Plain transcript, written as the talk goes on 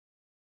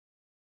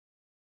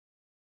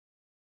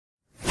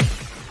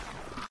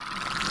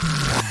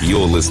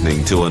You're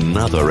listening to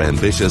another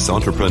Ambitious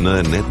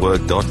Entrepreneur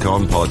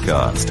Network.com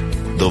podcast,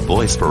 the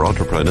voice for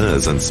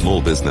entrepreneurs and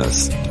small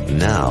business.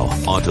 Now,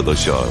 onto the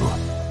show.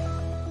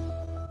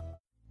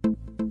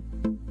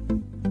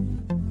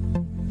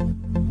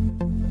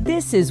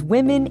 This is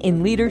Women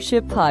in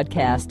Leadership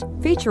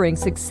Podcast, featuring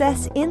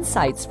success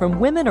insights from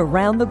women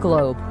around the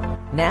globe.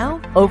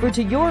 Now, over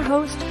to your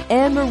host,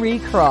 Anne-Marie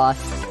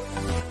Cross.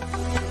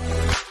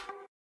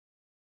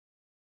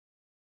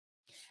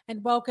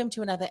 And welcome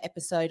to another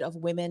episode of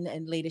Women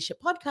in Leadership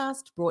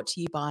Podcast, brought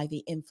to you by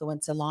the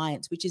Influence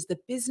Alliance, which is the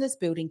business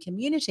building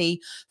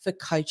community for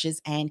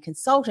coaches and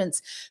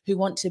consultants who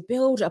want to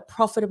build a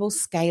profitable,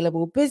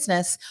 scalable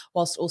business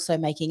whilst also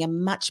making a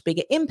much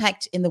bigger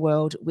impact in the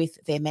world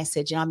with their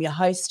message. And I'm your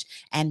host,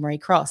 Anne-Marie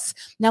Cross.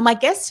 Now, my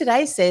guest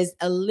today says,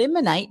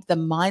 eliminate the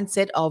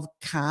mindset of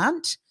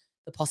can't.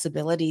 The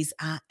possibilities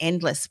are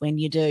endless when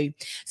you do.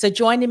 So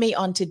joining me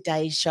on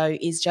today's show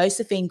is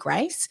Josephine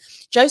Grace.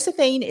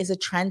 Josephine is a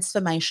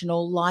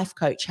transformational life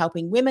coach,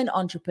 helping women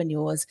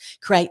entrepreneurs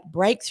create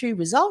breakthrough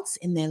results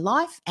in their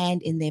life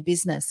and in their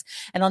business.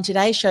 And on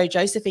today's show,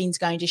 Josephine's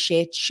going to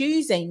share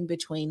choosing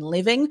between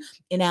living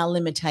in our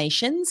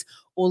limitations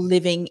or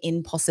living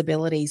in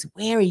possibilities.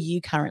 Where are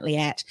you currently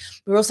at?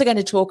 We're also going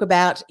to talk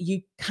about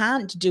you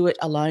can't do it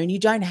alone. You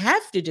don't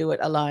have to do it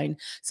alone.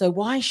 So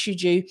why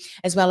should you?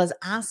 As well as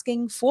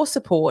asking for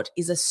support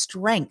is a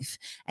strength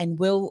and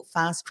will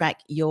fast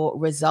track your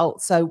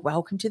results. So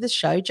welcome to the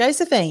show,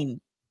 Josephine.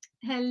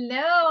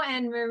 Hello,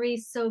 Anne-Marie.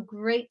 So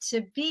great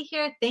to be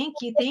here. Thank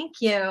you. Thank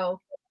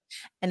you.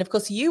 And of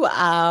course, you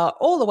are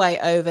all the way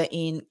over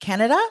in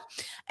Canada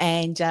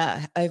and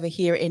over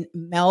here in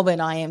Melbourne,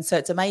 I am. So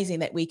it's amazing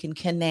that we can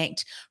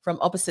connect from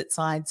opposite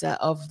sides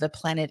of the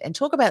planet and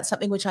talk about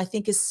something which I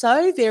think is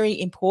so very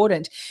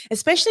important,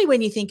 especially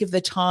when you think of the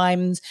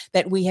times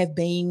that we have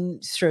been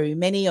through.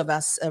 Many of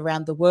us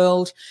around the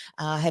world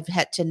have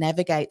had to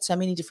navigate so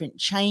many different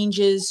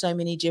changes, so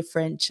many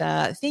different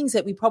things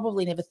that we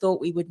probably never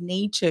thought we would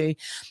need to.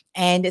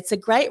 And it's a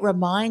great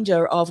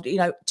reminder of,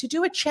 to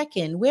do a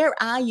check-in. Where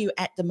are you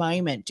at the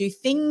moment? Do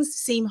things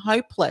seem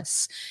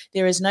hopeless?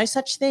 There is no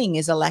such thing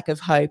as a lack of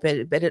hope,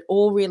 but it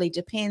all really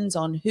depends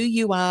on who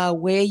you are,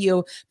 where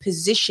you're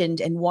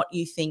positioned, and what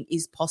you think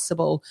is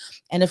possible.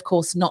 And of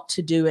course, not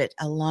to do it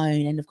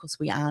alone. And of course,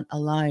 we aren't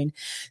alone.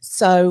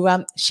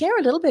 So share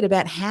a little bit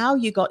about how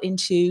you got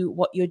into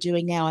what you're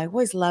doing now. I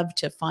always love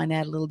to find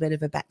out a little bit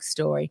of a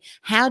backstory.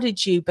 How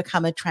did you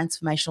become a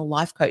transformational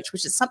life coach?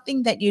 Was it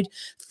something that you'd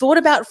thought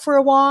about for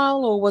a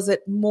while, or was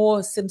it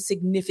more some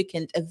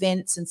significant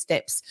events and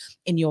steps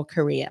in your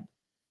career?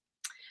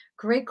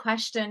 Great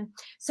question.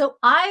 So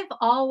I've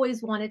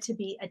always wanted to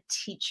be a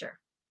teacher.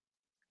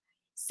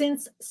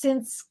 Since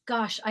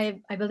gosh, I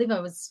believe I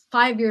was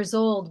 5 years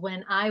old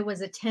when I was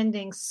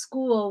attending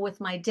school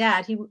with my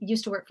dad. He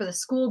used to work for the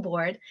school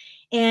board,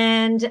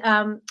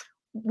 and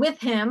with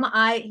him,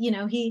 I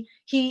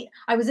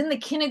was in the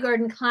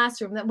kindergarten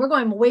classroom. That we're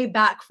going way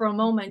back for a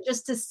moment,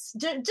 just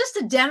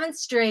to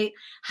demonstrate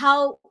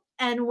how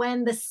and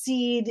when the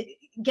seed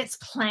gets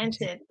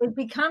planted. It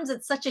becomes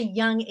at such a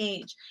young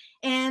age.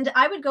 And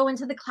I would go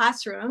into the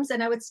classrooms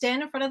and I would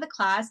stand in front of the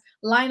class,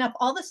 line up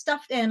all the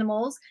stuffed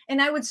animals,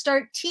 and I would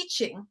start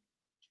teaching.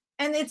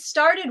 And it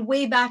started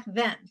way back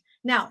then.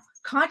 Now,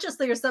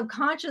 consciously or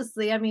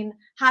subconsciously,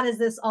 how does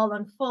this all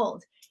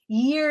unfold?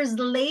 Years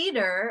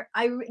later,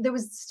 there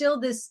was still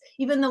this,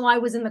 even though I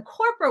was in the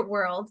corporate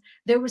world,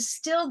 there was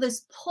still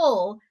this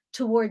pull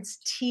towards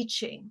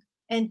teaching.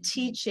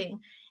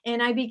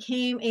 And I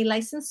became a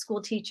licensed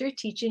school teacher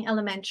teaching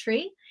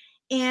elementary.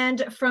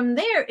 And from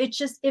there, it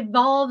just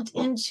evolved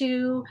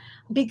into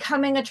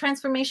becoming a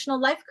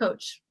transformational life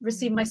coach,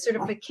 received my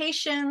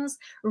certifications,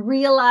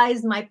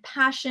 realized my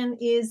passion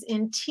is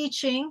in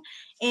teaching,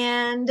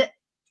 and,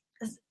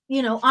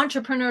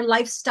 entrepreneur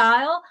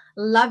lifestyle,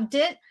 loved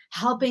it,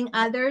 helping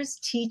others,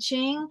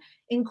 teaching,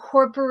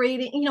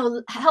 incorporating,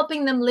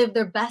 helping them live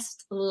their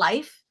best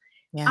life.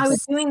 Yes. I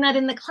was doing that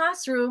in the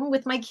classroom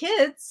with my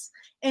kids.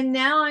 And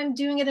now I'm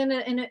doing it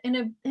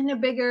in a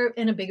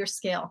bigger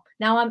scale.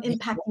 Now I'm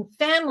impacting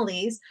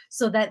families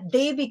so that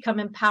they become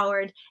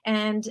empowered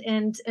and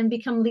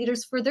become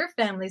leaders for their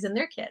families and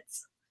their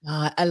kids.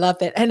 Oh, I love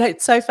that. And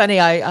it's so funny.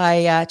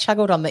 I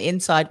chuckled on the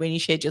inside when you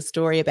shared your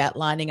story about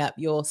lining up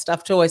your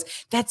stuffed toys.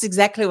 That's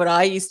exactly what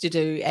I used to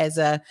do as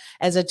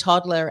a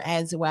toddler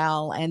as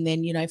well. And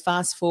then,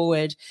 fast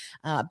forward,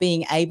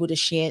 being able to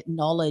share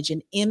knowledge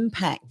and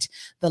impact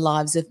the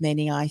lives of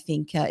many, I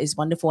think is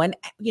wonderful. And,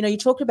 you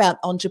talked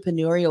about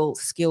entrepreneurial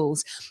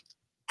skills.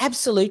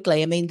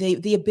 Absolutely.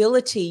 The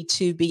ability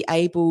to be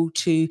able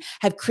to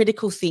have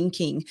critical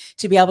thinking,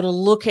 to be able to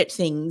look at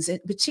things,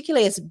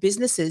 particularly as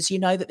businesses,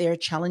 that there are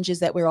challenges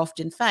that we're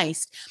often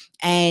faced,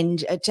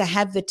 and to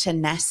have the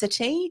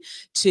tenacity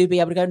to be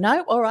able to go,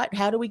 no, all right,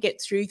 how do we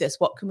get through this?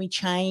 What can we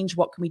change?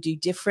 What can we do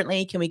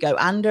differently? Can we go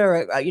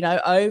under,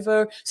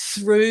 over,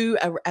 through,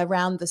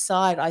 around the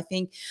side? I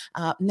think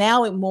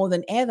now more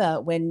than ever,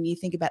 when you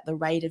think about the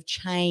rate of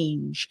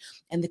change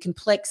and the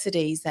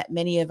complexities that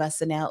many of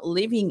us are now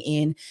living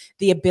in,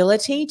 the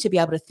ability to be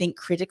able to think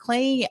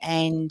critically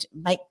and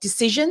make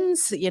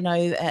decisions,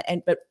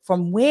 but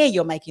from where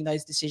you're making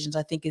those decisions,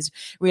 I think is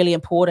really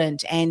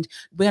important. And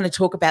we're going to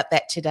talk about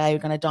that today. We're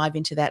going to dive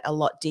into that a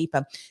lot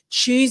deeper.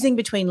 Choosing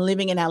between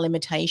living in our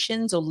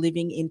limitations or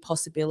living in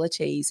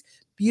possibilities.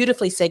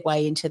 Beautifully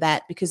segue into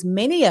that, because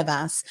many of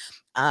us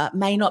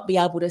may not be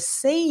able to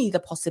see the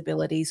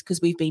possibilities because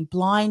we've been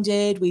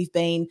blinded.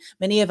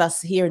 Many of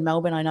us here in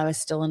Melbourne, I know, are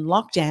still in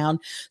lockdown.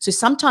 So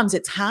sometimes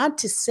it's hard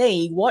to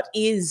see what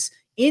is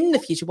in the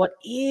future, what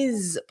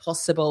is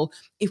possible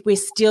if we're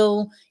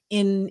still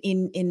in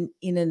an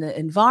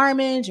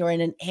environment or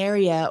in an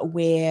area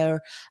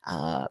where,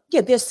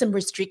 there's some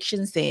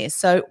restrictions there.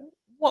 So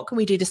what can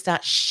we do to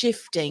start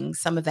shifting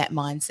some of that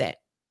mindset?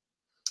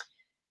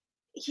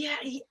 Yeah,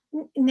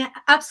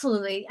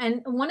 absolutely.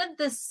 And one of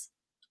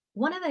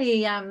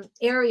the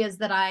areas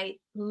that I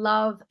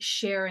love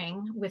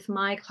sharing with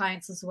my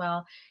clients as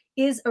well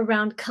is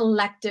around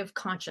collective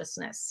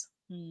consciousness.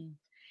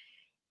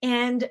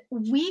 And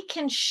we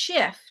can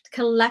shift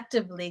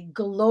collectively,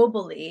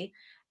 globally,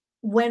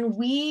 when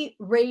we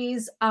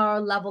raise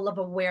our level of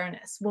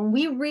awareness, when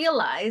we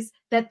realize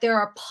that there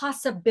are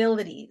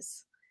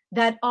possibilities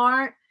that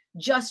aren't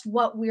just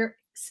what we're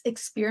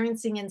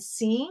experiencing and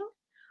seeing.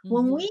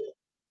 When we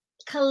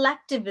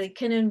collectively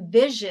can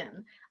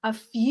envision a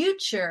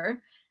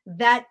future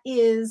that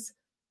is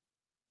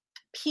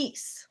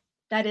peace,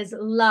 that is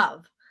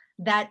love,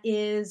 that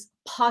is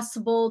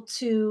possible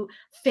to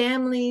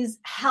families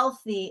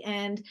healthy.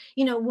 And,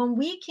 when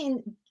we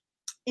can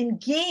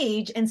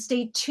engage and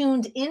stay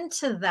tuned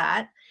into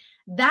that,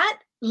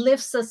 that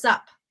lifts us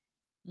up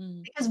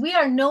because we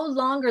are no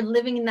longer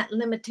living in that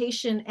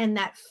limitation and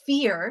that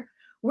fear.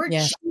 We're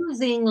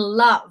choosing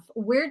love.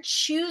 We're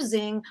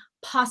choosing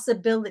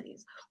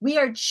possibilities. We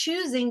are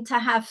choosing to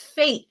have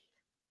faith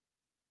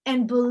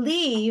and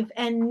believe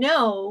and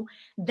know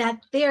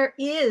that there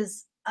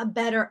is a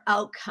better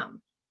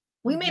outcome.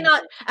 We may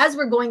not, as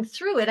we're going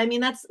through it, I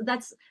mean, that's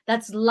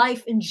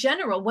life in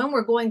general. When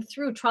we're going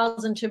through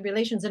trials and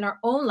tribulations in our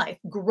own life,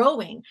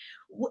 growing,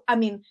 I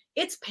mean,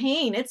 it's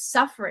pain, it's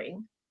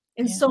suffering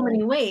in so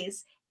many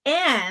ways.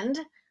 And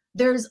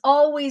there's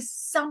always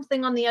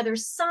something on the other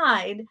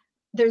side.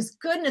 There's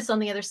goodness on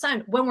the other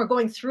side. When we're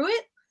going through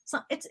it,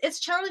 it's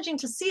challenging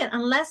to see it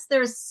unless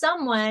there's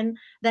someone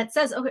that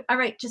says, okay, all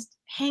right, just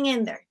hang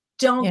in there.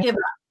 Don't give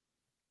up.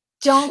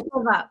 Don't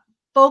give up.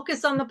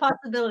 Focus on the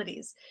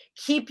possibilities.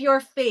 Keep your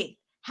faith.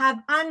 Have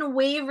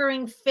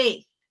unwavering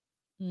faith.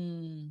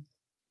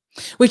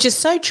 Which is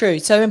so true,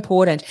 so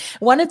important.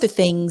 One of the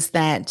things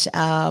that,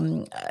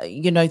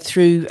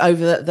 through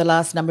over the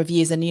last number of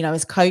years, and,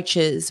 as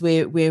coaches,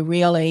 we're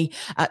really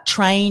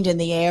trained in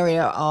the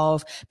area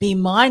of being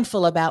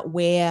mindful about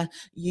where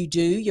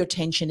your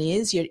attention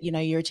is,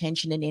 your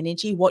attention and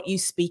energy. What you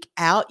speak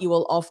out, you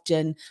will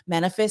often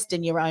manifest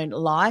in your own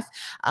life.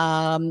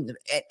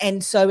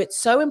 And so it's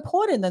so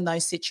important in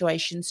those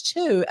situations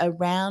too,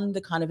 around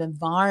the kind of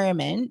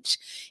environment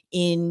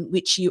in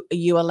which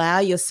you allow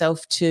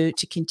yourself to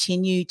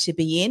continue to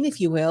be in, if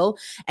you will,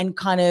 and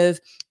kind of,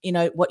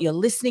 what you're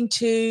listening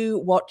to,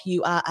 what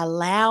you are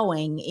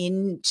allowing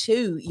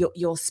into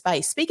your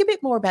space. Speak a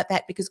bit more about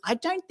that, because I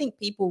don't think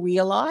people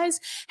realize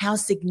how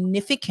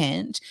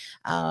significant,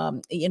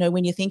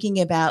 when you're thinking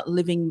about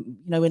living,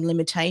 in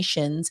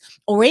limitations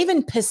or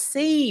even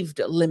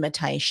perceived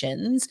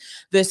limitations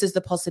versus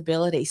the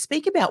possibility.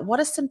 Speak about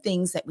what are some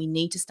things that we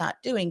need to start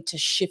doing to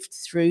shift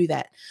through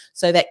that,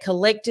 so that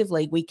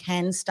collectively we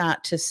can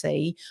start to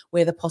see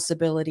where the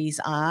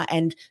possibilities are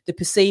and the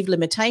perceived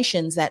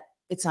limitations that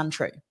it's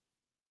untrue.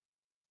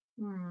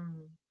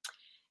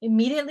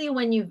 Immediately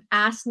when you've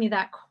asked me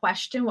that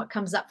question, what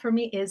comes up for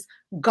me is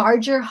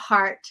guard your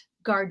heart,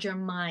 guard your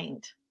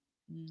mind.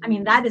 I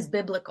mean, that is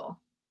biblical.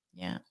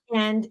 Yeah.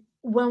 And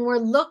when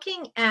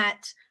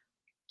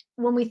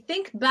we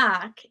think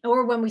back,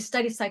 or when we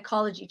study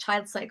psychology,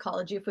 child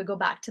psychology, if we go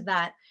back to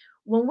that,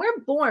 when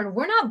we're born,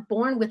 we're not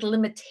born with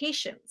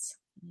limitations.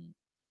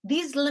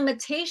 These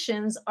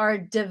limitations are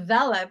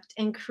developed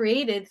and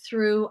created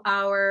through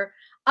our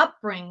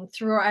upbringing,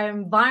 through our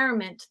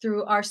environment,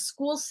 through our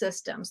school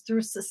systems,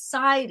 through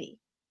society,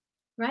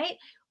 right?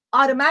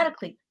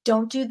 Automatically,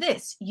 don't do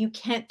this. You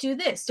can't do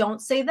this.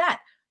 Don't say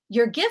that.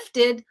 You're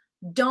gifted.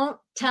 Don't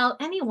tell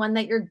anyone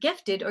that you're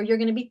gifted, or you're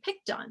going to be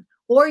picked on,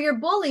 or you're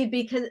bullied,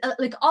 because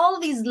like all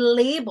these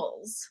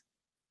labels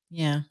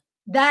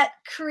that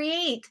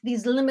create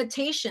these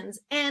limitations.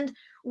 And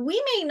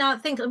we may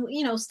not think,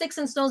 sticks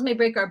and stones may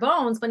break our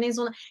bones, but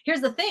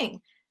here's the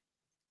thing,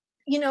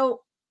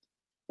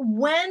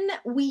 when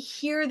we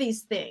hear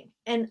these things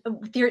and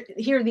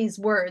hear these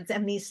words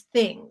and these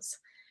things,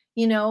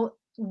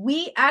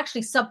 we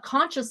actually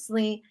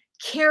subconsciously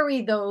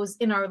carry those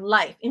in our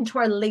life into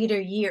our later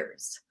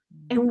years.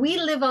 And we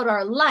live out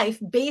our life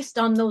based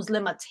on those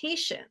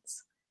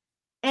limitations.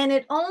 And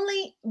it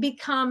only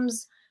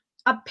becomes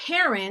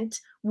apparent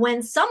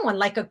when someone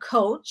like a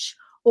coach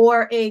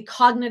or a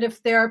cognitive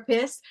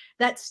therapist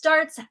that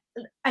starts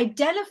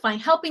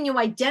helping you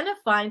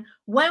identify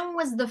when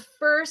was the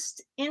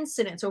first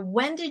incident, or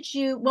when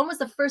was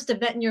the first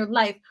event in your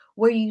life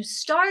where you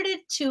started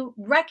to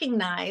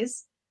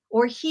recognize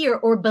or hear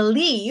or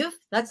believe,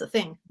 that's the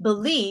thing,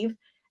 believe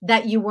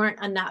that you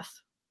weren't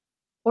enough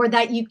or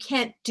that you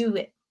can't do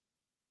it.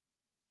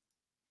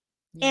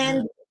 Yeah.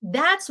 And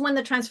that's when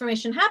the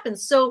transformation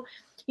happens. So,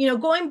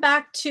 going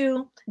back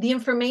to the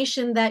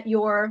information that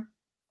you're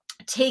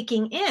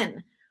taking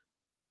in,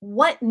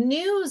 what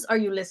news are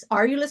you listening?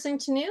 Are you listening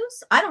to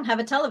news? I don't have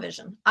a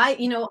television. I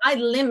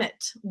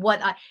limit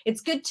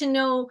it's good to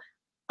know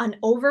an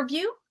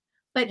overview,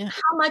 but Yeah.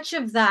 how much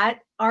of that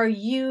are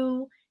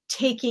you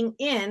taking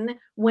in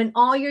when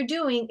all you're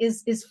doing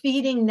is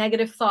feeding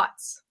negative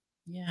thoughts?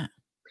 Yeah.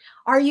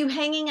 Are you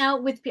hanging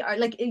out with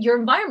like your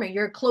environment,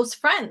 your close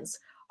friends?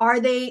 Are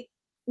they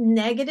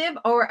negative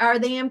or are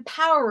they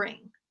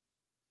empowering?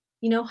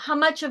 How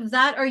much of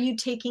that are you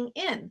taking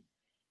in?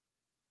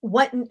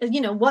 What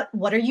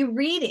are you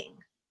reading?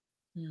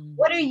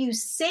 What are you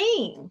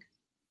saying?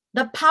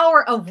 The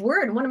power of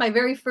word. One of my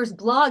very first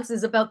blogs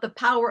is about the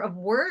power of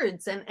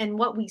words and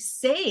what we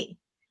say.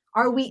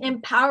 Are we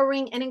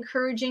empowering and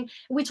encouraging?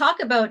 We talk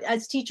about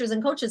as teachers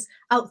and coaches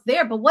out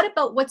there, but what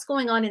about what's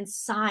going on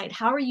inside?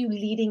 How are you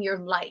leading your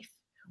life?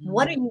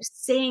 What are you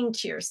saying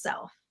to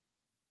yourself?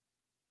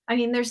 I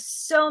mean, there's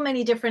so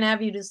many different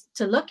avenues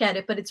to look at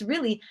it, but it's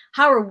really,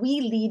 how are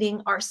we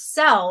leading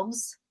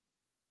ourselves?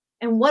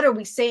 And what are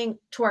we saying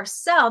to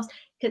ourselves?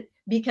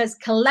 Because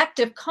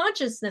collective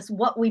consciousness,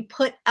 what we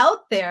put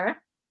out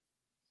there,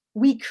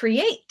 we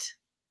create.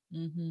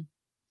 Mm-hmm.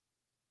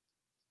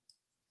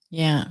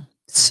 Yeah.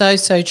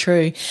 So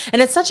true.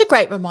 And it's such a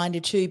great reminder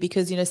too,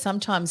 because,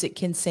 sometimes it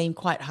can seem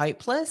quite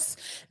hopeless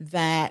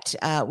that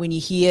when you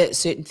hear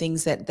certain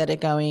things that are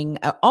going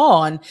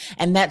on,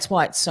 and that's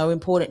why it's so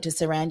important to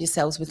surround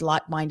yourselves with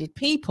like-minded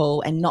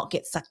people and not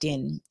get sucked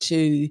in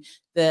to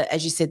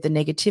as you said, the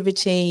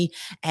negativity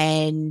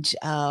and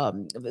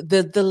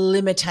the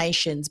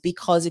limitations,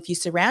 because if you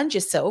surround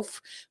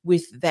yourself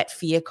with that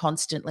fear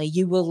constantly,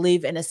 you will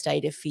live in a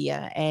state of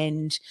fear,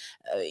 and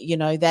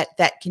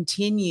that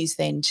continues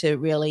then to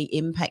really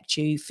impact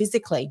you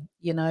physically.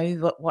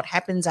 What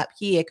happens up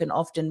here can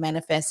often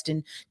manifest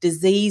in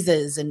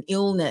diseases and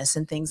illness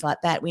and things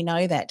like that. We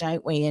know that,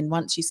 don't we? And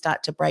once you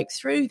start to break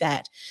through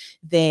that,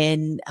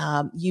 then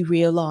you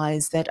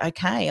realize that,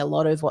 okay, a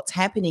lot of what's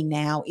happening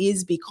now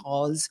is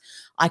because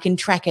I can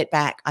track it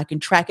back. I can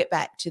track it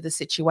back to the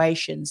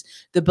situations,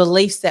 the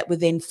beliefs that were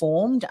then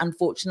formed.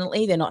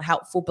 Unfortunately, they're not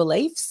helpful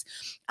beliefs.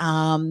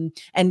 And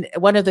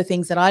one of the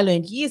things that I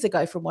learned years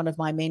ago from one of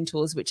my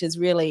mentors, which has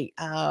really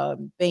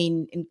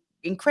been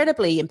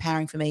incredibly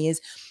empowering for me,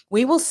 is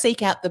we will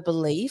seek out the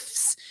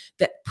beliefs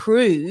that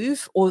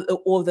prove or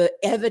the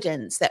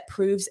evidence that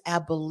proves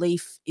our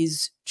belief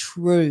is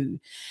true.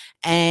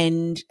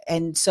 And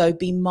so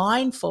be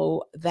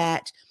mindful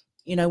that,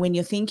 when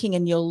you're thinking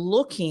and you're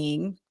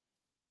looking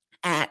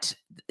at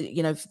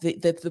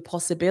the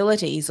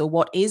possibilities, or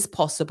what is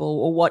possible,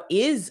 or what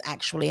is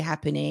actually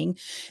happening,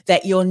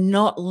 that you're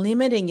not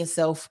limiting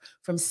yourself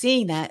from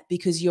seeing that,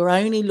 because you're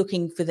only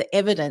looking for the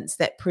evidence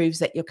that proves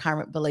that your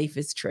current belief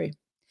is true.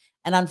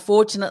 And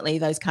unfortunately,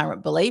 those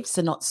current beliefs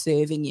are not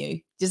serving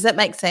you. Does that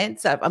make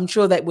sense? I'm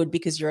sure that would,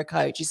 because you're a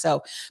coach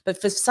yourself. But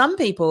for some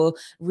people,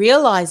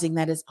 realizing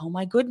that is, oh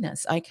my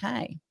goodness,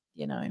 okay,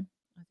 I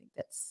think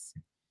that's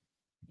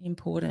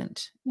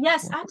important.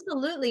 Yes,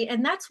 absolutely.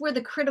 And that's where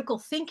the critical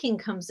thinking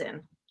comes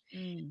in.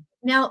 Mm.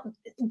 Now,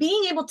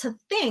 being able to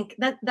think,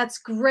 that's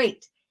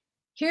great.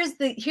 Here's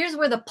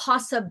where the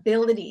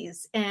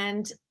possibilities,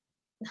 and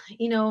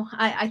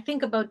I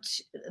think about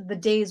the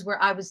days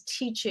where I was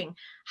teaching,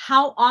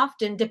 how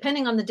often,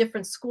 depending on the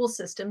different school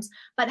systems,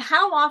 but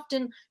how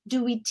often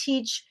do we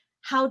teach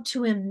how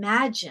to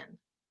imagine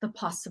the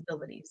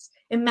possibilities,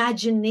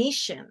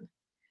 imagination,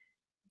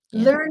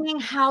 learning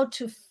how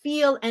to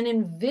feel and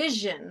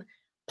envision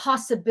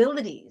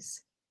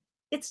possibilities.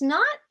 It's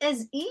not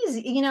as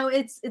easy,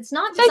 it's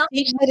not. Did they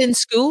teach that in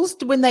schools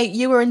when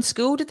you were in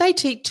school? Did they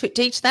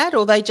teach that,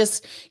 or they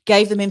just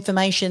gave them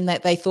information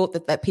that they thought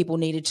that people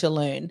needed to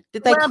learn?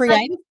 Did they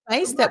create a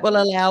space that will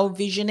allow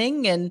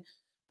visioning and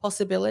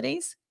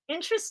possibilities?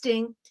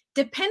 Interesting.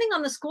 Depending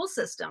on the school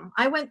system,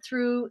 I went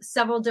through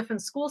several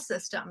different school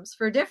systems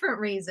for different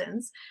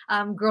reasons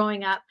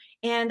growing up,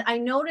 and I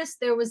noticed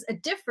there was a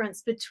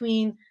difference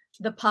between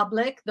the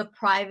public, the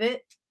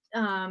private,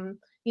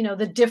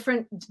 the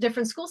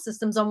different school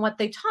systems on what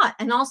they taught,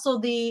 and also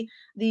the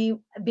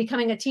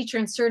becoming a teacher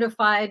and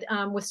certified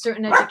with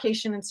certain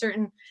education and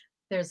certain.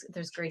 There's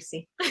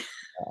Gracie.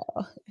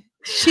 Oh,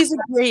 she's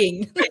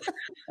agreeing.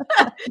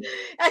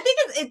 I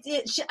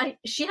think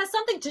she has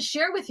something to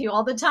share with you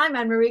all the time,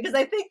 Anne-Marie, because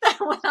I think that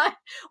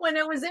when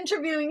I was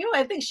interviewing you,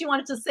 I think she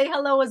wanted to say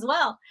hello as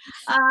well.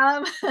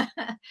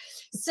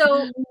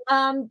 So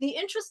the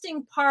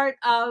interesting part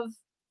of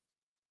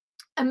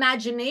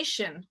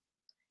imagination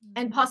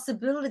and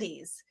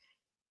possibilities,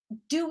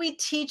 do we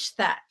teach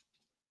that?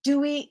 Do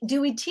we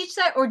teach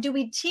that, or do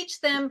we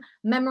teach them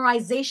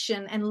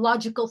memorization and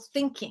logical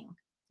thinking?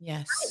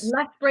 Yes.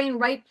 Left brain,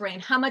 right brain.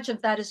 How much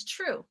of that is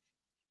true?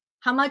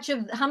 How much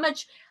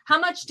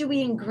do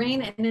we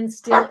ingrain and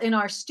instill in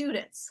our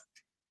students?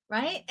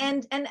 Right?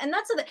 And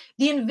that's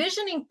the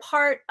envisioning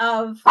part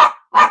of,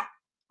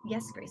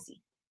 yes,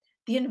 Gracie.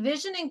 The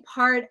envisioning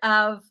part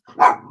of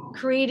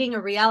creating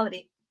a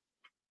reality.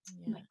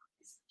 Yeah.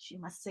 She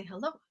must say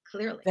hello,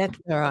 clearly. That's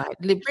all right.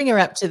 Bring her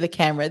up to the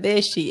camera.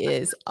 There she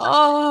is.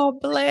 Oh,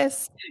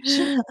 bless. She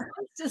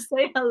wants to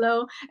say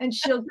hello, and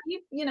she'll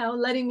keep,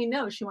 letting me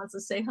know she wants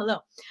to say hello.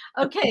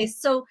 Okay,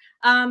 so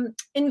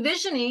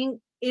envisioning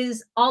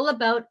is all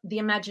about the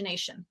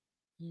imagination.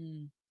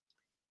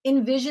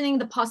 Envisioning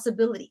the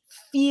possibility,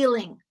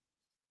 feeling,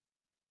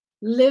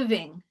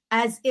 living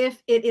as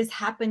if it is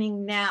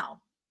happening now.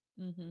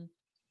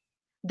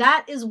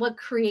 That is what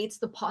creates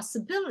the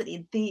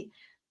possibility. The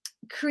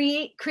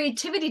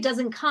creativity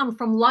doesn't come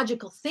from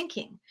logical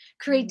thinking.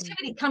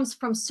 Creativity comes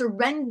from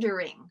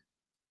surrendering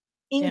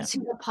into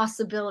the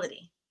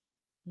possibility.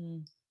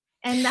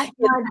 And that's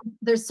why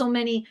there's so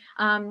many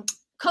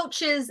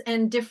coaches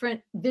and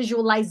different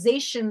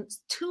visualization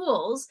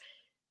tools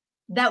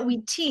that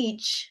we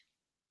teach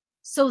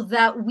so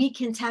that we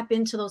can tap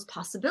into those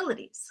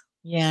possibilities.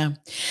 Yeah.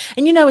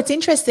 And it's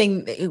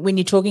interesting when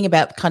you're talking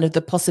about kind of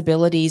the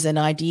possibilities and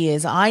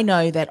ideas. I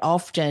know that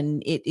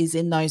often it is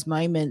in those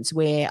moments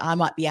where I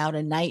might be out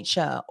in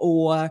nature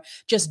or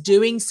just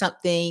doing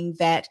something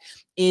that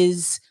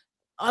is,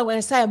 I want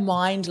to say, a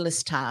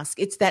mindless task.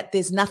 It's that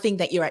there's nothing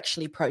that you're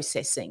actually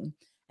processing.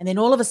 And then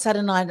all of a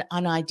sudden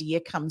an idea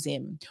comes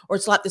in, or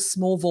it's like the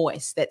small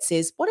voice that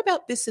says, what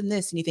about this and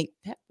this? And you think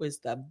that was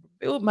the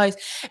most.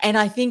 And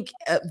I think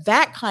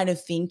that kind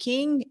of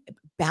thinking,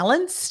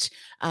 balanced.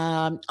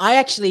 I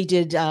actually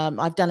did,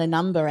 I've done a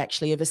number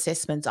actually of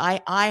assessments.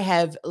 I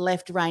have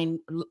left brain,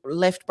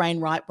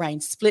 right brain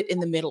split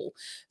in the middle.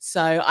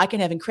 So I can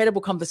have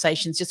incredible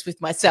conversations just with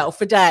myself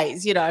for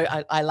days.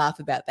 I laugh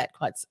about that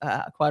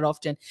quite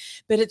often,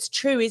 but it's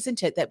true,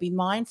 isn't it? That be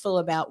mindful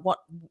about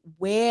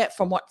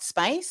from what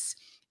space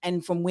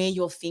and from where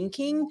you're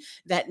thinking,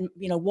 that,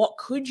 what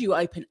could you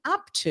open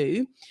up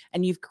to?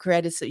 And you've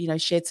created,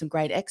 shared some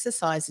great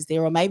exercises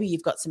there, or maybe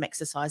you've got some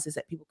exercises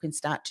that people can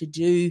start to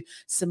do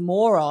some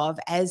more of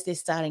as they're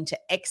starting to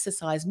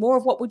exercise more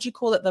of, what would you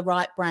call it, the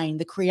right brain,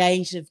 the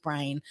creative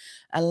brain.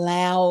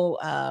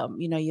 Allow,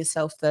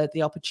 yourself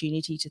the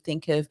opportunity to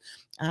think of,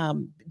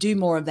 do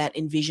more of that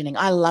envisioning.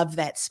 I love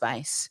that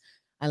space.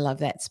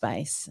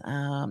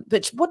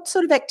 But what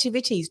sort of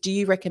activities do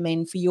you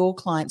recommend for your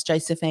clients,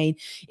 Josephine,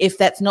 if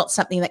that's not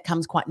something that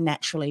comes quite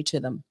naturally to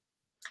them?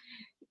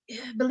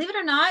 Believe it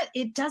or not,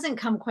 it doesn't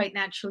come quite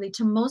naturally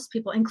to most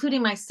people,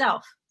 including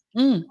myself.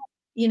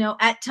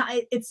 At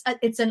times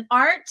it's an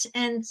art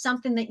and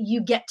something that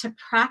you get to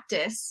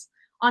practice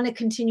on a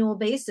continual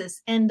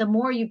basis. And the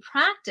more you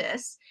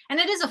practice, and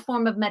it is a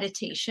form of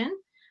meditation,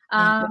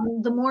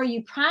 the more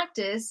you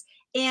practice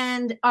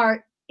and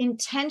are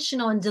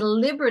intentional and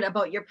deliberate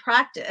about your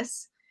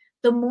practice,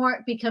 the more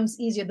it becomes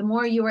easier. The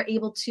more you are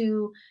able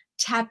to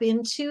tap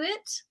into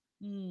it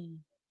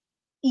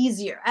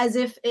easier, as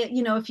if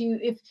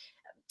if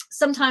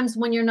sometimes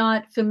when you're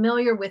not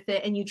familiar with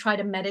it and you try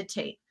to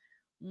meditate,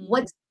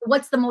 what's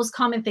the most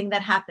common thing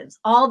that happens?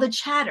 All the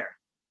chatter,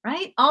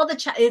 right? All the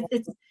chat.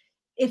 It's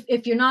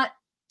if you're not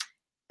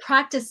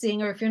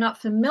practicing, or if you're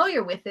not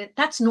familiar with it,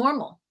 that's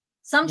normal.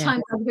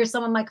 Sometimes I hear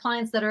some of my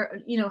clients that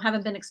are,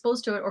 haven't been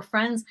exposed to it, or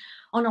friends,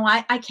 oh no,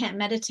 I can't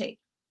meditate.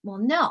 Well,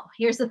 no,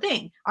 here's the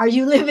thing. Are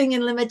you living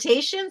in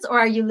limitations, or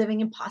are you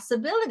living in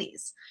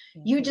possibilities?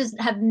 You just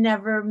have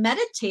never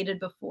meditated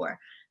before.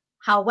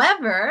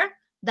 However,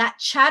 that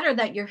chatter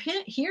that you're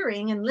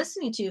hearing and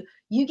listening to,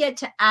 you get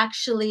to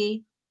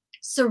actually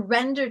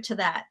surrender to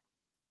that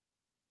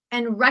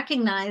and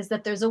recognize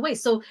that there's a way.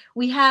 So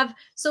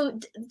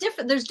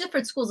there's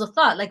different schools of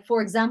thought. Like,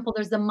 for example,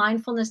 there's the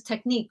mindfulness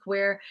technique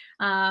where,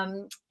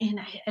 and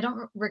I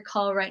don't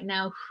recall right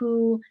now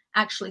who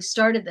actually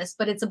started this,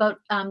 but it's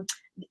about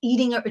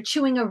eating or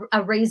chewing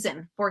a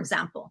raisin, for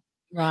example.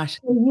 Right.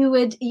 So you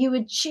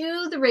would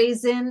chew the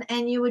raisin,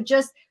 and you would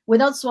just,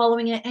 without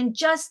swallowing it, and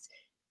just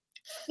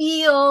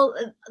feel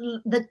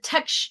the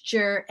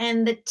texture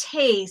and the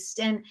taste,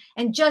 and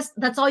just,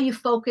 that's all you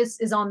focus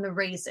is on the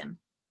raisin.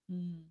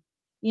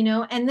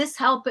 And this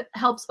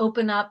helps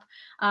open up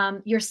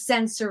your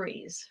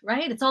sensories,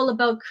 right? It's all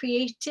about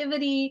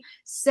creativity,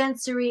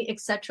 sensory,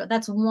 etc.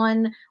 That's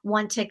one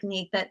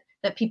technique that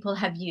people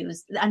have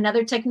used.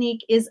 Another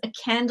technique is a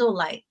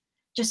candlelight,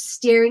 just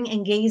staring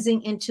and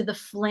gazing into the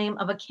flame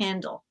of a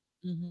candle,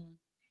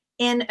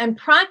 and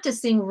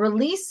practicing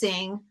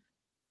releasing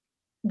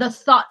the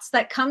thoughts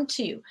that come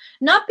to you,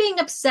 not being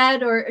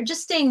upset or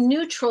just staying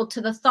neutral to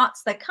the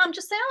thoughts that come.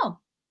 Just say, oh,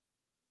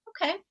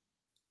 okay.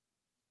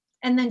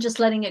 And then just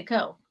letting it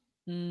go.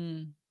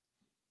 And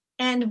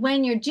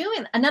when you're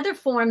doing, another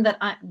form that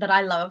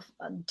I love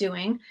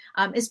doing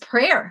is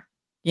prayer.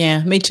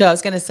 Yeah, me too. I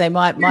was going to say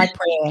my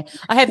prayer.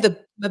 I have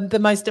the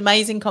most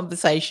amazing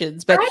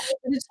conversations, but Right?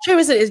 it's true,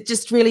 is it? It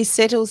just really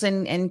settles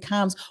and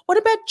calms. What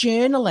about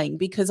journaling?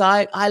 Because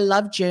I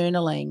love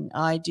journaling.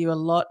 I do a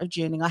lot of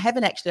journaling. I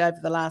haven't actually over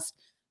the last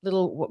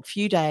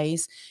few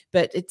days,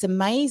 but it's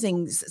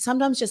amazing.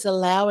 Sometimes just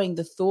allowing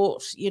the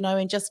thought,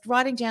 and just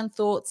writing down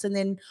thoughts, and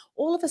then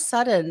all of a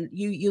sudden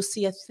you'll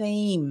see a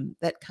theme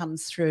that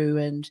comes through,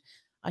 and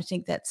I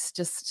think that's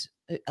just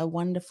a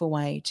wonderful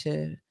way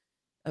to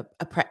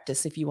a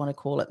practice, if you want to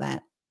call it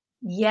that.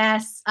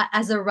 Yes,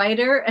 as a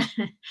writer,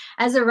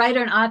 as a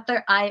writer and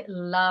author, I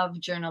love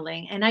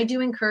journaling, and I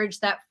do encourage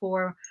that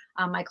for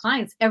my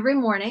clients every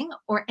morning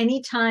or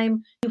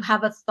anytime you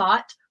have a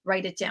thought,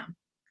 write it down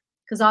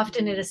because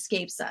often it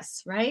escapes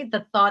us, right?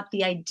 The thought,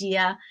 the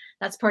idea,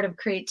 that's part of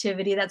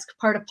creativity, that's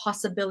part of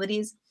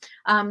possibilities.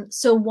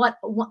 So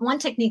one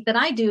technique that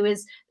I do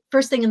is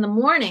first thing in the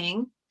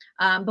morning,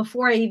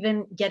 before I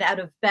even get out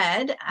of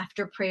bed,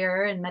 after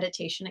prayer and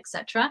meditation,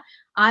 etc.,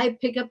 I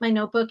pick up my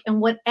notebook and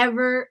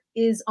whatever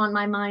is on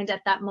my mind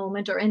at that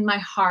moment, or in my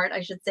heart,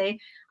 I should say,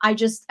 I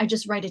just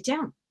write it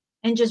down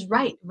and just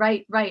write.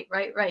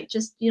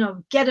 Just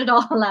get it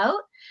all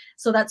out.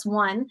 So that's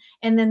one.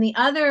 And then the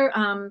other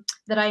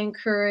that I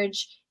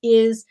encourage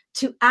is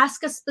to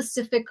ask a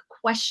specific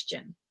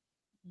question.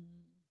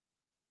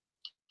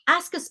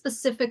 Ask a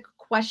specific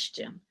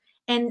question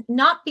and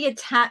not be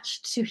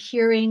attached to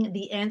hearing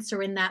the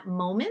answer in that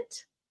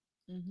moment.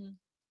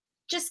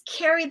 Just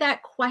carry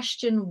that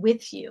question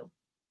with you.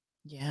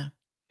 Yeah.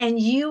 And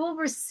you will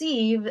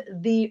receive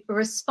the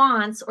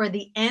response or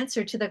the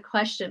answer to the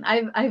question.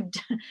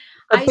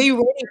 But be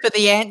ready for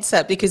the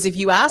answer, because if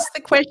you ask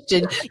the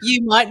question,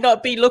 you might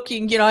not be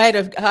looking. I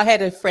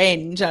had a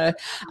friend. I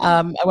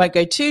won't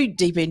go too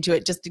deep into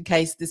it, just in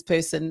case this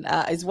person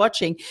is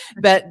watching.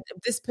 But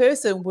this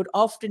person would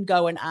often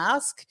go and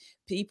ask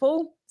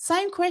people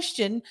same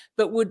question,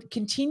 but would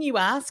continue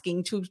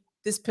asking till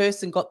this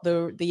person got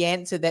the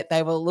answer that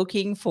they were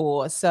looking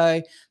for.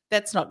 So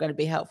that's not going to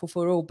be helpful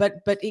for all.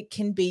 But it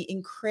can be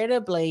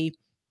incredibly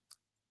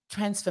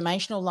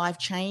transformational, life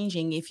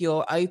changing if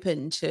you're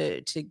open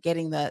to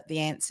getting the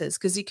answers,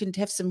 because you can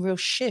have some real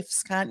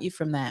shifts, can't you,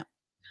 from that?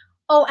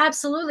 Oh,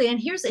 absolutely. And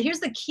here's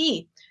the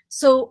key.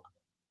 So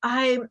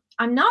I'm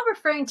not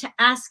referring to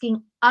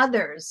asking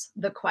others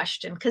the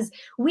question, because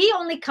we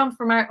only come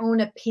from our own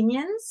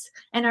opinions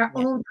and our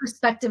Yeah. own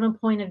perspective and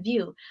point of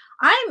view.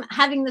 I'm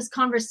having this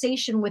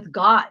conversation with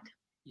God.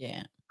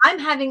 Yeah. I'm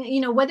having,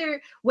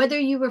 whether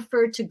you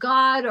refer to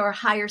God or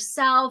higher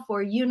self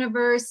or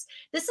universe,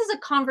 this is a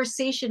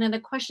conversation and a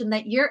question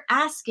that you're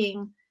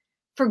asking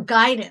for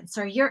guidance,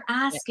 or you're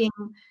asking,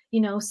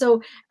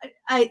 so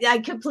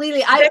I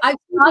completely, I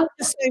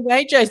The same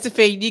way,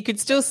 Josephine, you could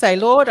still say,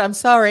 Lord, I'm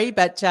sorry,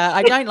 but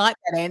I don't like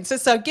that answer.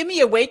 So give me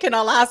a week and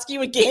I'll ask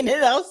you again,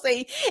 and I'll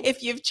see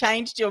if you've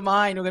changed your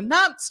mind. Or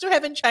no, still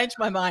haven't changed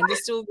my mind.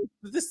 It's still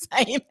the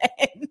same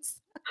answer.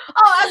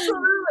 Oh,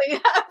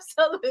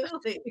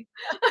 absolutely.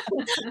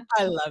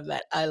 I love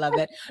that. I love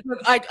that. Look,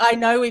 I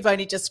know we've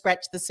only just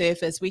scratched the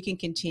surface. We can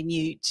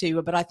continue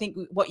to, but I think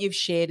what you've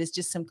shared is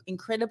just some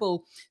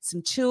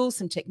tools,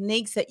 some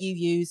techniques that you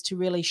use to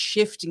really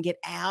shift and get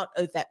out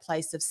of that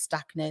place of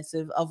stuckness,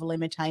 of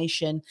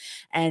limitation,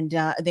 and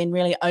then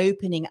really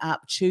opening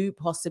up to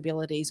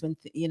possibilities when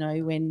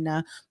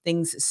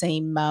things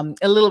seem a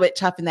little bit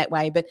tough in that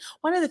way. But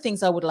one of the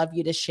things I would love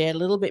you to share a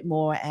little bit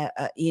more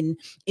in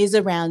is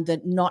around the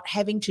not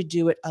having to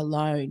do it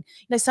alone.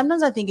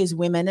 Sometimes I think as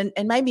women,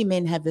 and maybe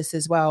men have this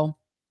as well,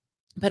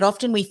 but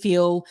often we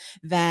feel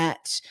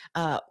that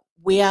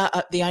we are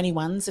the only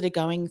ones that are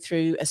going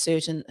through a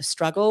certain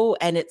struggle,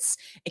 and it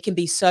can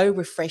be so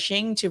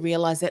refreshing to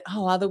realize that,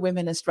 oh, other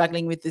women are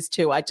struggling with this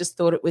too. I just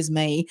thought it was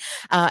me,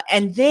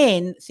 and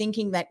then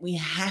thinking that we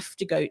have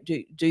to go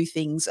do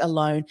things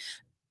alone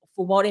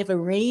for whatever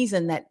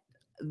reason that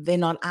they're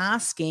not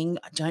asking.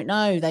 I don't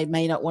know. They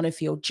may not want to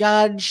feel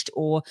judged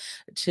or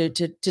to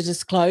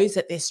disclose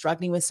that they're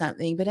struggling with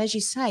something. But as you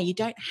say, you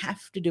don't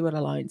have to do it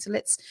alone. So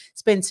let's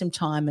spend some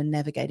time in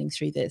navigating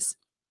through this.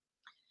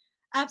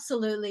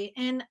 Absolutely.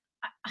 And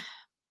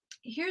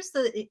here's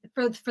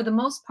for the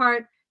most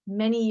part,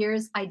 many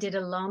years I did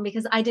alone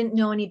because I didn't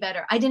know any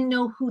better. I didn't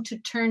know who to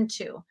turn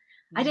to.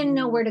 I didn't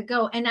know where to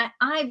go. And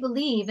I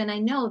believe and I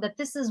know that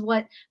this is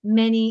what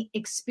many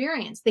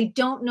experience. They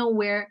don't know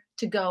where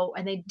to go,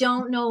 and they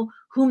don't know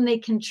whom they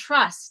can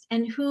trust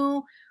and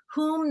whom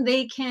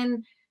they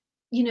can,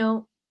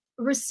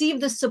 receive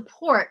the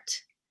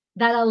support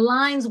that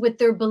aligns with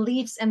their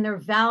beliefs and their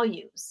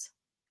values.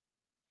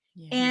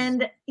 Yes.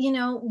 And,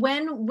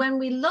 when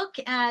we look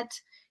at,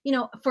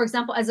 for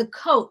example, as a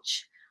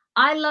coach,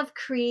 I love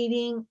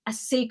creating a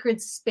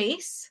sacred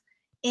space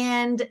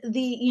and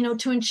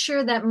to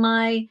ensure that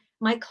my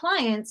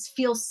clients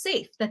feel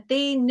safe, that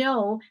they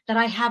know that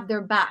I have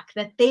their back,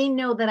 that they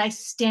know that I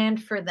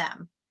stand for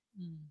them.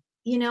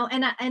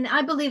 And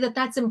I believe that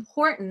that's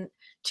important,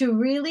 to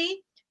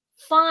really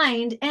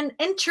find and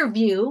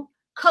interview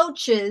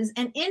coaches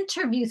and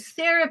interview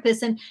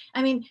therapists. And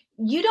I mean,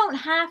 you don't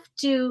have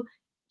to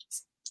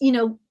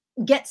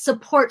get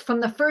support from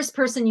the first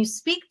person you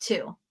speak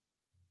to.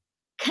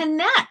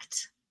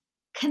 Connect,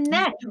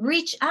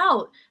 reach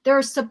out. There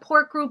are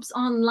support groups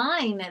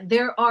online.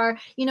 There are,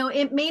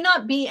 it may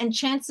not be, and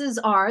chances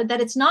are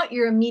that it's not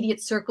your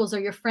immediate circles or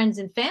your friends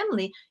and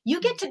family. You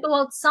get to go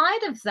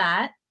outside of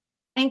that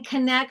and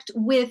connect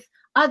with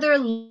other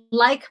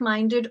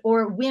like-minded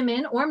or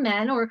women or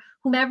men or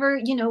whomever,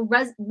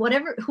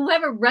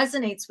 whoever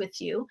resonates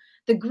with you,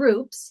 the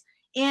groups,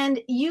 and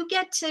you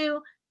get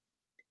to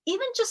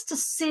even just to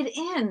sit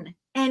in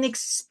and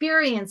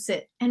experience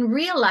it and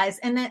realize,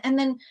 and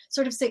then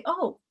sort of say,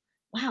 oh,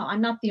 wow,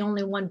 I'm not the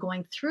only one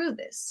going through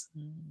this.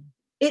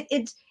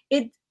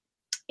 It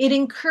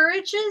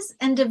encourages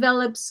and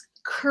develops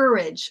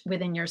courage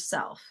within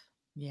yourself.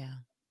 Yeah.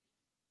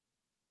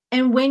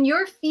 And when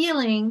you're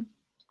feeling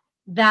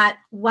that,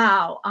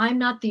 wow, I'm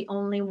not the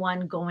only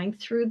one going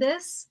through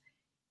this,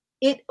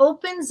 it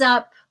opens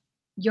up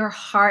your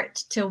heart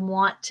to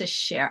want to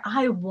share.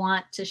 I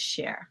want to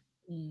share.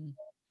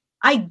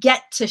 I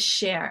get to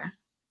share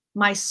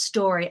my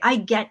story. I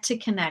get to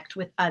connect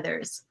with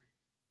others.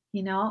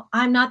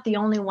 I'm not the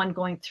only one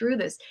going through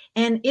this.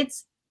 And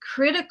it's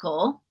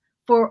critical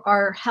for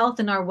our health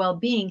and our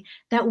well-being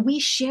that we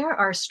share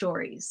our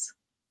stories.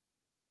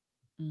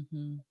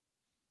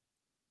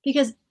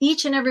 Because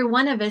each and every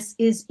one of us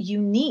is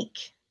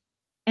unique.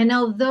 And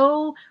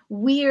although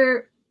we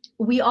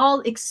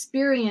all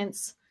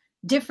experience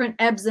different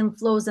ebbs and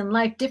flows in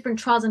life, different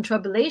trials and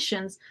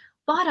tribulations,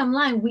 bottom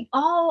line, we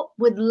all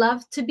would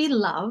love to be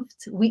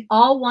loved. We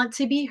all want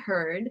to be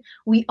heard.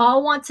 We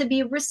all want to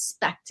be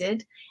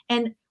respected.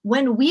 And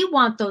when we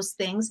want those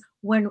things,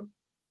 when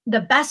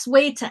the best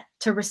way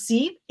to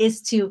receive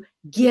is to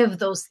give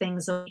those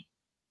things away.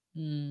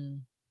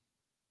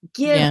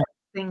 Give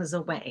things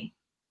away.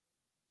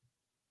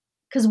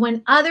 Because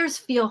when others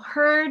feel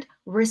heard,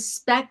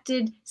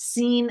 respected,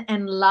 seen,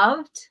 and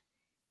loved,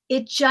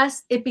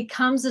 it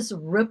becomes this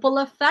ripple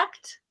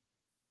effect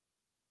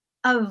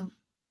of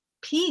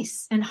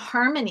peace and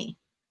harmony.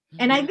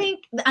 And I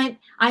think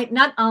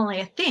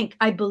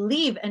I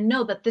believe and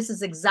know that this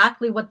is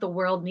exactly what the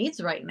world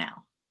needs right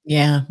now.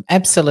 Yeah,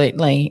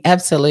 absolutely.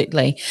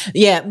 Absolutely.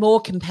 Yeah.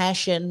 More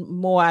compassion,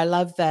 more. I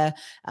love the,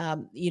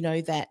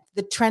 that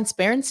the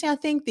transparency, I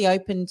think the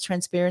open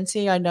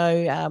transparency. I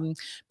know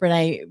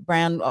Brene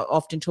Brown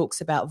often talks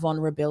about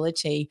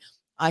vulnerability.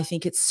 I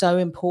think it's so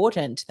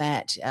important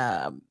that,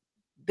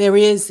 there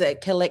is a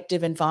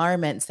collective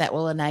environments that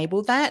will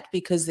enable that,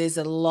 because there's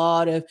a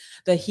lot of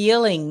the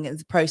healing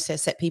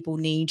process that people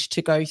need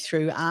to go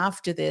through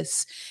after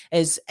this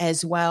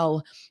as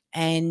well.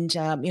 And,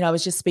 I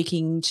was just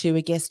speaking to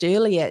a guest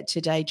earlier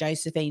today,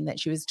 Josephine, that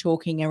she was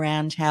talking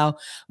around how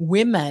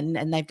women,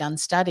 and they've done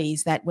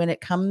studies that when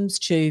it comes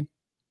to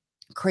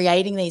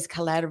creating these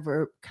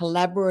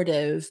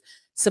collaborative,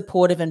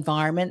 supportive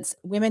environments,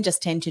 women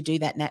just tend to do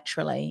that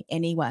naturally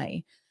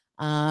anyway.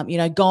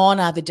 Gone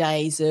are the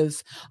days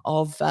of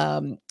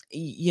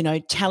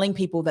telling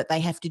people that they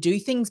have to do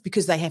things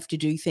because they have to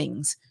do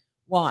things.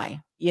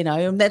 Why?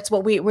 And that's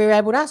what we're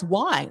able to ask.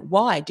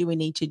 Why do we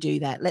need to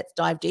do that? Let's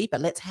dive deeper.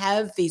 Let's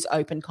have these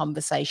open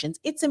conversations.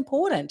 It's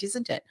important,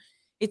 isn't it?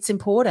 It's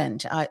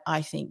important,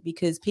 I think,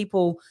 because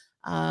people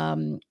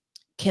can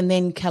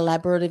then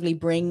collaboratively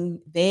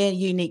bring their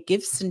unique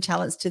gifts and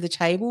talents to the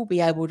table, be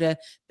able to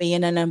be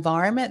in an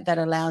environment that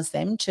allows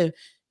them to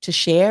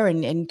share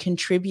and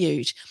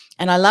contribute.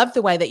 And I love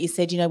the way that you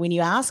said, when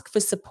you ask for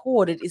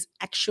support, it is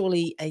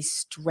actually a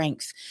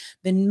strength.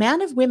 The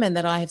amount of women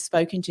that I have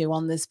spoken to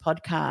on this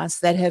podcast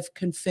that have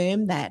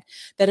confirmed that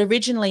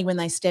originally when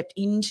they stepped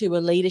into a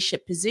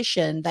leadership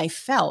position, they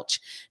felt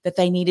that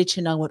they needed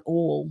to know it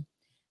all.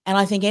 And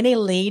I think any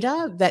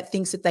leader that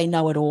thinks that they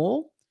know it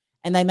all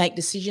and they make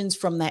decisions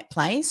from that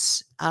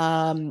place,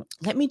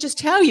 let me just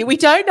tell you, we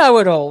don't know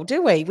it all,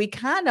 do we? We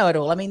can't know it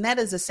all. I mean, that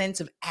is a sense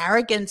of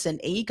arrogance and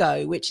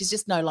ego, which is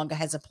just no longer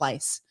has a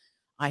place,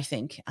 I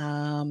think,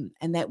 and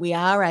that we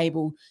are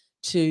able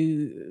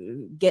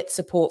to get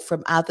support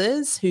from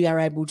others who are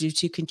able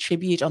to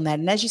contribute on that.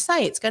 And as you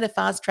say, it's going to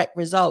fast track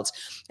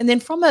results. And then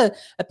from a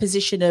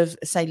position of,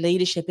 say,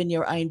 leadership in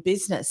your own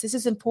business, this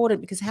is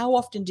important, because how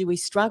often do we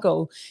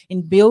struggle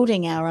in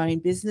building our own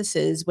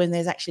businesses when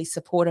there's actually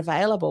support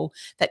available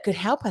that could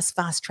help us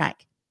fast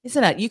track?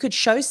 Isn't it? You could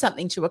show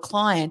something to a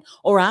client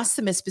or ask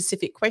them a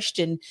specific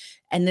question,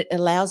 and it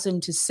allows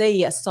them to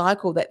see a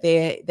cycle that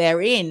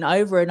they're in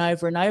over and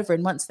over and over.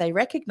 And once they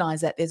recognize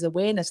that, there's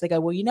awareness. They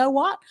go, well, you know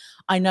what?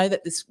 I know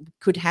that this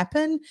could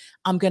happen.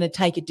 I'm going to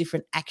take a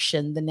different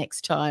action the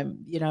next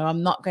time.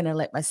 I'm not going to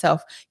let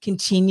myself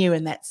continue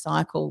in that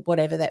cycle,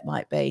 whatever that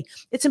might be.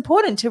 It's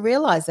important to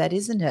realize that,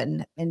 isn't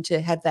it? And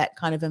to have that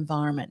kind of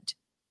environment.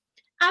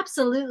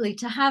 Absolutely.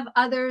 To have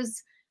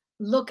others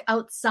look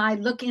outside,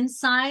 look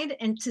inside,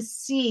 and to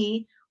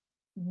see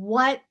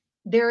what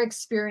they're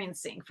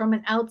experiencing from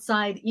an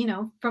outside,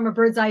 from a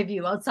bird's eye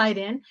view, outside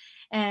in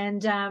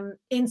and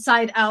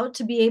inside out,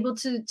 to be able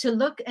to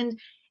look and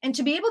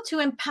to be able to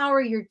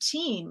empower your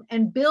team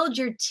and build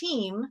your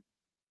team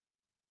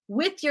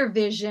with your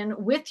vision,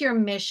 with your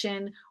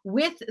mission,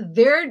 with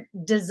their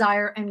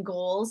desire and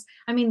goals.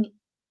 I mean,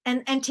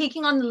 and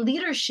taking on the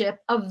leadership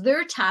of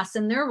their tasks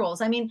and their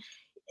roles. I mean,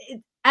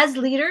 as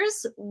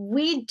leaders,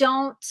 we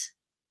don't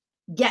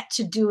get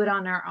to do it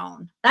on our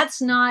own.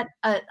 That's not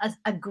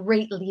a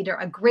great leader.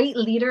 A great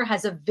leader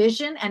has a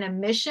vision and a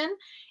mission,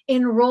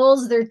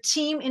 enrolls their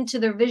team into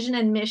their vision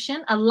and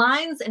mission,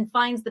 aligns and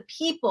finds the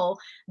people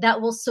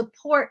that will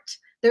support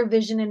their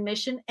vision and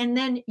mission, and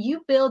then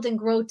you build and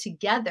grow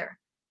together.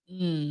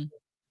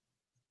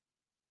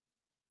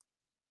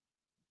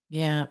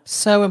 Yeah,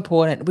 so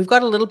important. We've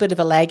got a little bit of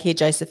a lag here,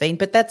 Josephine,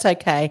 but that's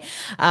okay.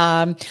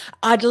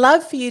 I'd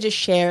love for you to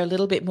share a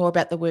little bit more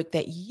about the work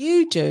that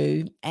you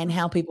do and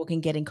how people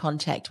can get in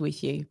contact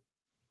with you.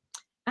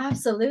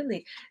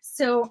 Absolutely.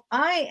 So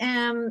I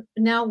am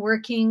now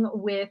working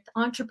with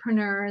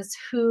entrepreneurs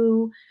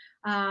who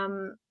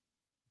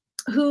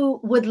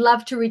would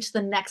love to reach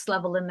the next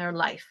level in their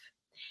life.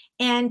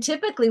 And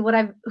typically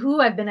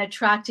who I've been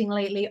attracting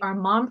lately are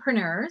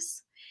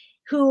mompreneurs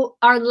who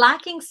are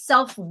lacking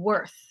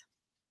self-worth.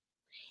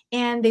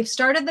 And they've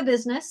started the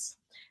business.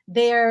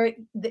 They're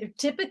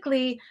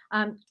typically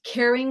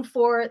caring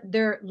for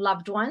their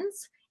loved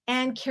ones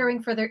and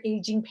caring for their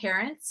aging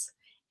parents.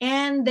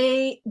 And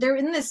they're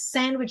in this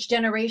sandwich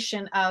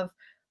generation of,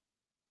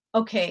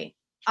 okay,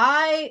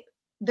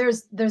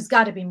 there's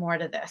got to be more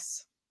to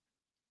this.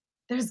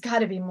 There's got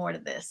to be more to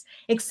this,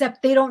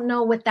 except they don't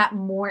know what that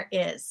more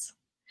is.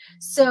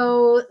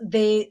 So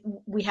we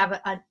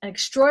have an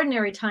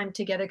extraordinary time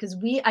together because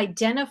we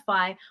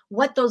identify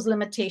what those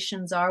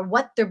limitations are,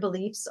 what their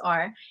beliefs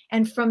are.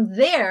 And from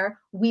there,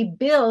 we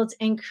build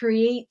and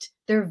create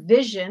their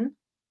vision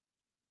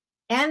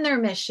and their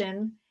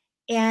mission,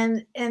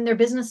 and their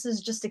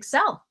businesses just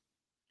excel.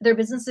 Their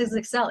businesses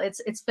excel.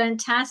 It's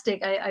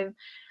fantastic.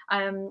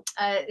 I'm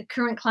a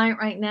current client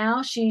right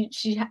now. She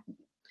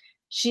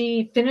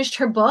finished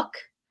her book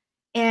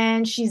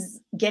and she's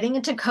getting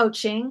into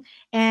coaching,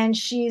 and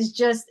she's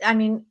just, I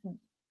mean,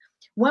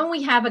 when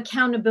we have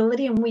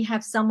accountability and we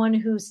have someone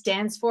who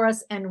stands for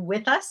us and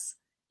with us,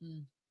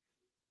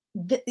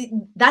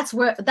 that's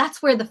where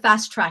the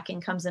fast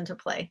tracking comes into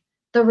play.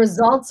 The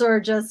results are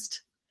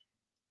just,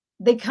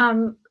 they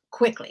come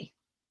quickly.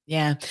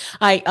 Yeah,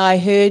 I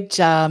heard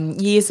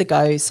years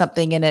ago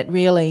something, and it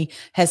really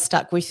has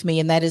stuck with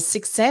me, and that is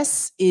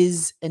success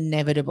is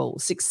inevitable.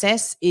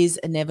 Success is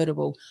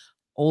inevitable,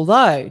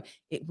 although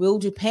it will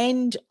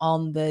depend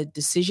on the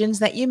decisions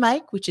that you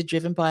make, which are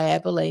driven by our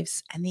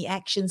beliefs, and the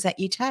actions that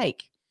you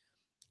take.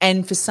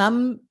 And for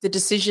some, the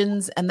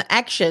decisions and the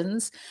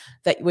actions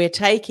that we're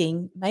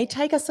taking may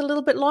take us a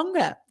little bit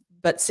longer,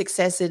 but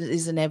success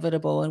is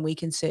inevitable, and we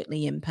can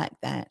certainly impact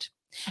that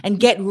and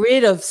get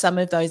rid of some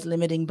of those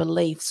limiting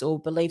beliefs or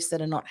beliefs that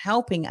are not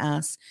helping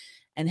us,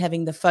 and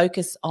having the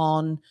focus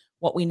on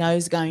what we know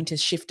is going to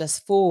shift us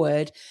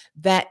forward.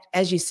 That,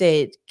 as you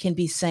said, can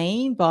be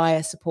seen by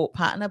a support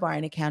partner, by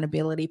an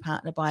accountability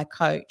partner, by a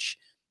coach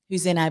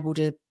who's then able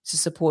to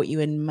support you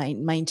in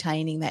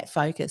maintaining that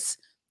focus.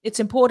 It's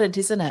important,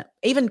 isn't it?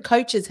 Even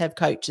coaches have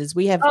coaches.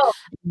 We have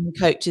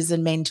coaches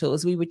and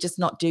mentors. We would just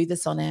not do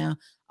this on our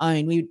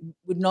own. We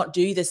would not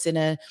do this in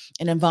an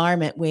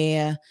environment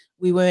where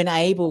we weren't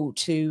able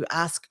to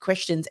ask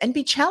questions and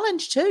be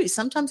challenged too.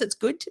 Sometimes it's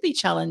good to be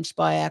challenged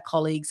by our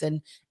colleagues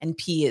and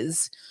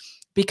peers,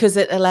 because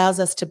it allows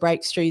us to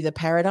break through the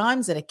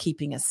paradigms that are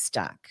keeping us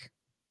stuck.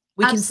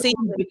 We can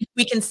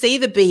see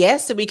the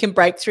BS, and we can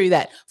break through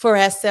that for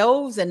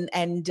ourselves and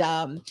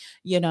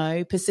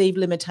perceived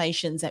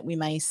limitations that we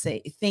may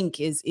think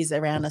is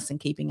around us and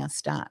keeping us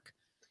stuck.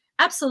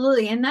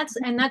 Absolutely. And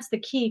that's the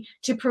key,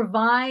 to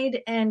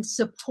provide and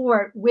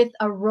support with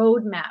a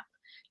roadmap,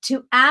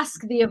 to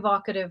ask the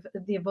evocative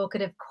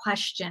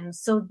questions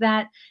so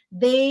that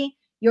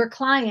your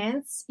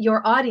clients,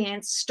 your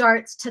audience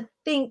starts to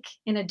think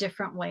in a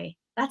different way.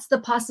 That's the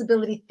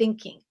possibility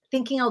thinking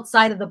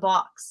outside of the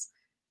box.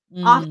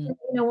 Often,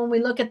 when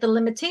we look at the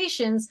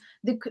limitations,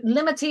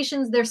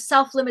 they're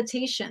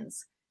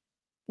self-limitations.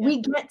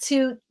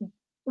 Yeah.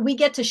 We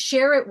get to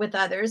share it with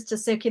others to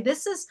say, okay,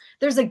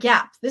 there's a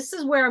gap. This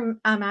is where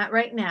I'm at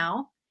right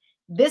now.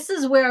 This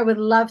is where I would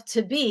love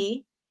to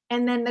be.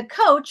 And then the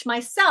coach,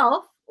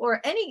 myself,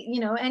 or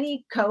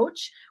any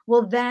coach,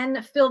 will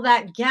then fill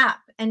that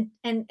gap and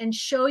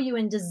show you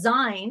and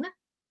design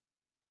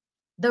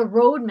the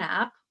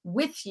roadmap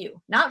with you,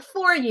 not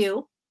for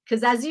you.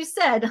 Because as you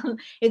said,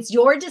 it's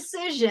your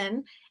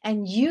decision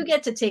and you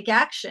get to take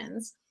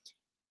actions,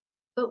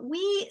 but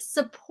we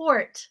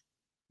support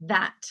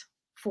that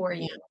for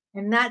you.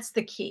 And that's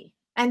the key.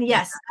 And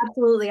yes,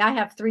 absolutely. I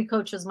have 3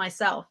 coaches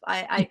myself.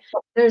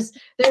 There's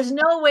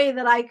no way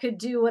that I could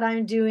do what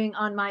I'm doing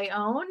on my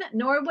own,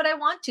 nor would I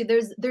want to.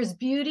 There's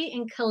beauty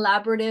in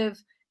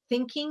collaborative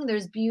thinking.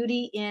 There's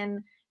beauty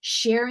in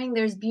sharing.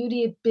 There's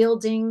beauty of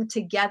building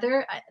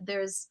together.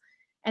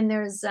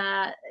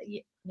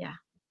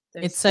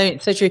 It's so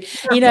true.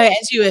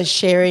 As you were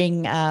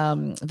sharing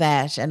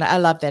that, and I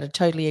love that, I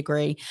totally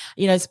agree.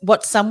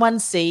 What someone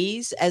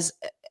sees as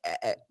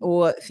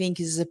or think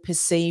is a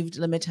perceived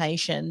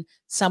limitation,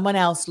 someone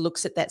else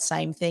looks at that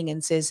same thing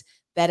and says,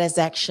 that is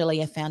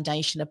actually a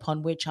foundation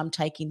upon which I'm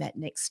taking that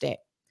next step,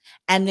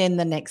 and then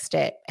the next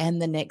step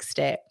and the next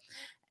step.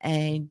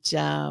 And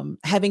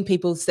having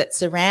people that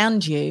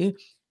surround you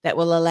that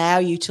will allow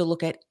you to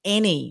look at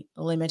any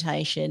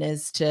limitation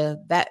as to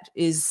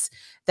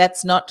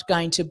that's not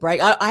going to break.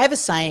 I have a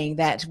saying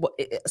that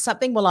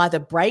something will either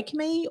break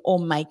me or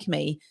make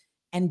me,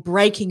 and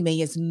breaking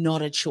me is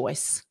not a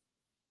choice.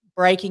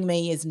 Breaking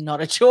me is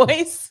not a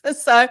choice.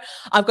 So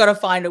I've got to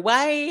find a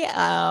way,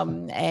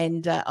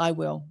 and I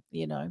will,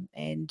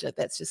 and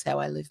that's just how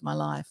I live my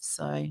life.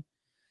 So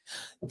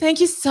thank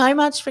you so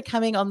much for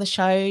coming on the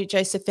show,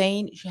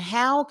 Josephine.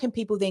 How can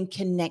people then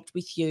connect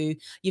with you?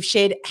 You've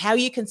shared how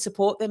you can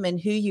support them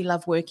and who you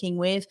love working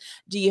with.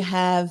 Do you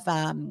have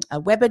a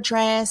web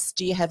address?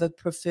 Do you have a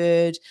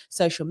preferred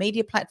social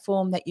media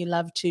platform that you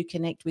love to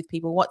connect with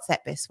people? What's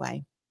that best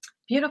way?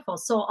 Beautiful.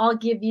 So I'll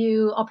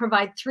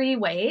provide 3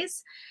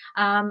 ways.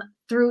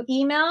 Through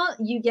email,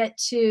 you get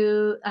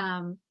to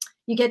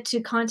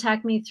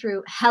contact me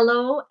through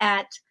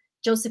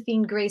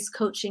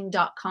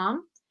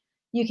hello@josephinegracecoaching.com.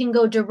 You can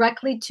go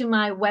directly to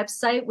my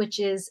website, which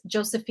is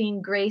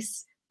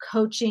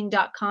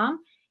josephinegracecoaching.com,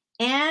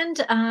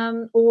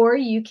 and or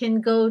you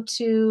can go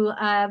to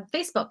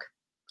Facebook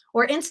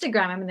or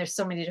Instagram. I mean, there's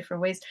so many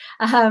different ways.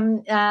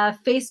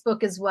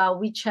 Facebook as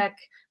well.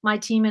 My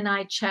team and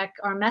I check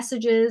our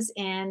messages,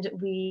 and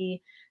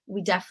we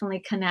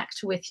definitely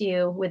connect with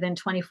you within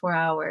 24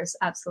 hours.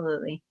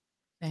 Absolutely.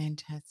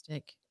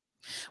 Fantastic.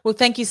 Well,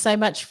 thank you so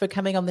much for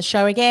coming on the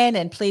show again,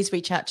 and please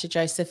reach out to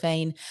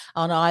Josephine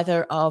on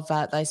either of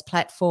those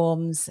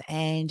platforms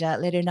and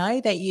let her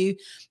know that you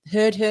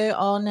heard her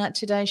on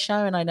today's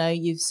show. And I know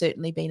you've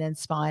certainly been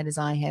inspired, as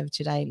I have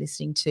today,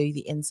 listening to the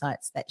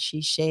insights that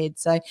she shared.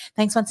 So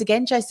thanks once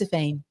again,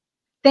 Josephine.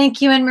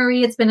 Thank you,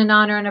 Anne-Marie. It's been an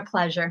honor and a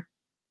pleasure.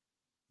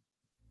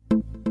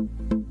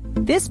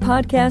 This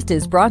podcast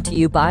is brought to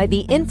you by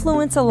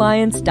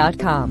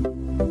theinfluencealliance.com.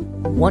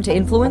 Want to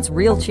influence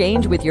real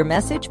change with your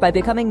message by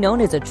becoming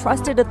known as a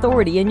trusted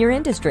authority in your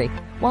industry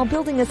while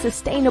building a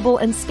sustainable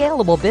and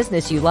scalable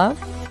business you love?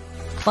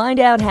 Find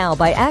out how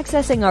by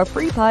accessing our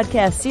free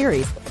podcast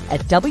series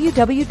at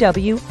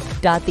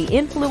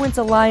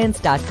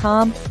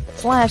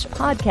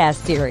www.theinfluencealliance.com/podcast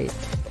series.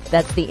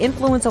 That's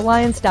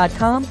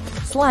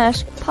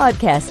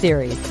theinfluencealliance.com/podcast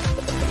series.